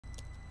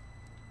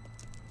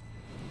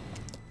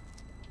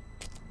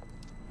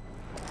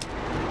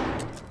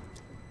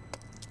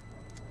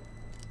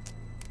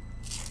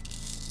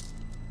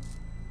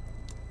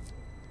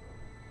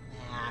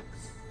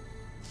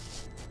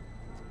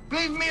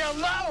Leave me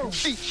alone!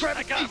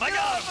 I got him! I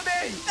got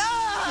him!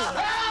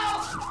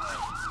 Help!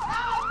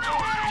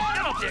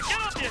 Get up here!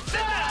 Get up here! Sit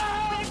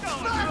down! Where you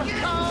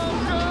going?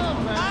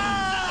 Calm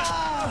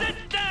down! Sit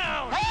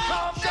down!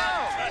 Calm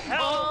down!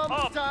 Hell Calm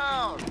up!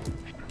 down!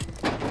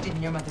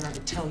 Didn't your mother ever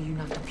tell you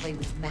not to play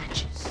with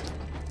matches?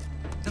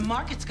 The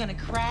market's gonna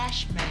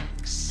crash,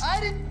 Max.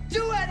 I didn't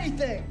do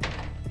anything.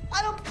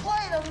 I don't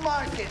play the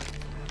market.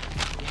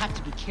 You have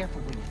to be careful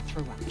when you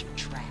throw out your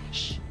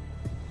trash.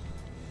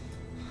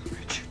 How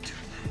could you do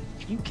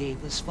that? You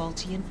gave us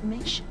faulty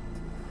information.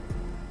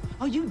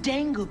 Oh, you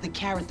dangled the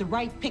carrot, the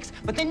right picks,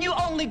 but then you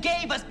only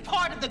gave us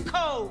part of the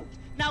code.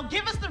 Now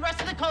give us the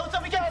rest of the code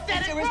so we can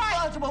set it right.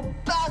 Irresponsible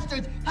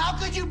bastards! How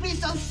could you be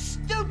so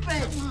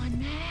stupid? Come on,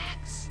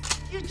 Max.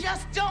 You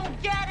just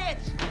don't get it.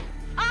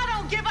 I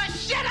don't give a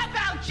shit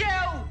about you.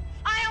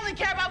 I only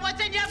care about what's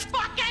in your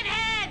fucking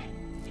head.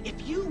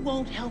 If you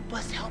won't help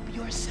us help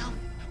yourself,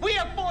 we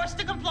are forced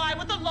to comply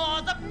with the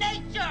laws of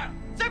nature.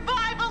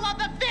 Survival of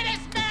the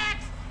fittest,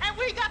 Max. And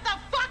we got the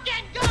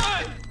fucking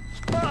gun.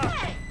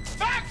 Hey!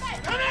 Max!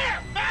 Come here!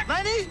 Max!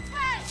 Lenny?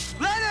 Hey!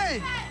 Lenny!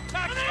 Hey!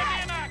 Max, come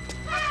here, Max!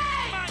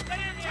 Hey! Come on, get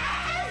in here!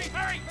 Hurry,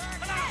 hurry!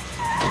 Come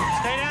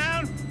on! Stay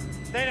down!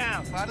 Stay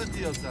down. How the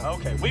deal, sir?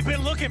 Okay, we've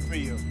been looking for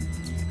you.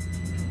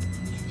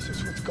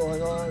 Jesus, what's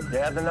going on? You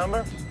have the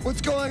number?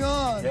 What's going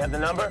on? You have the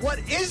number? What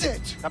is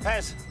it? Now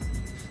pass.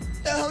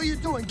 The hell are you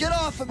doing? Get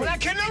off of me! We're not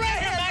kidding around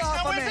here, Hands Max! off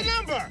Now of where's me. the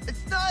number?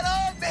 It's not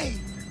on me!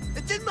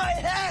 It's in my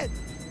head!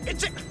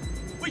 It's it.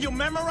 Will you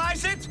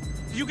memorize it?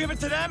 Do you give it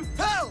to them?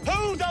 Who?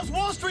 Who? Those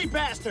Wall Street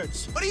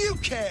bastards! What do you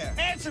care?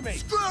 Answer me!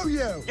 Screw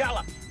you!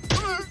 Yalla!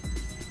 Come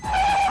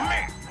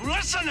here!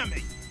 Listen to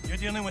me! You're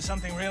dealing with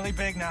something really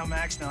big now,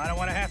 Max. Now, I don't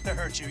want to have to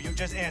hurt you. You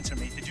just answer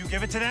me. Did you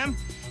give it to them?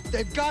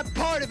 They've got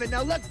part of it.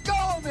 Now let go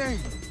of me!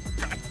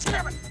 God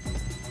damn it!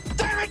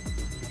 Damn it!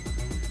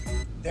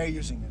 They're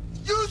using it.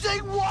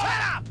 Using what?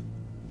 Shut up!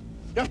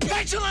 You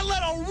petulant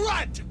little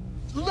runt!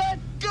 Let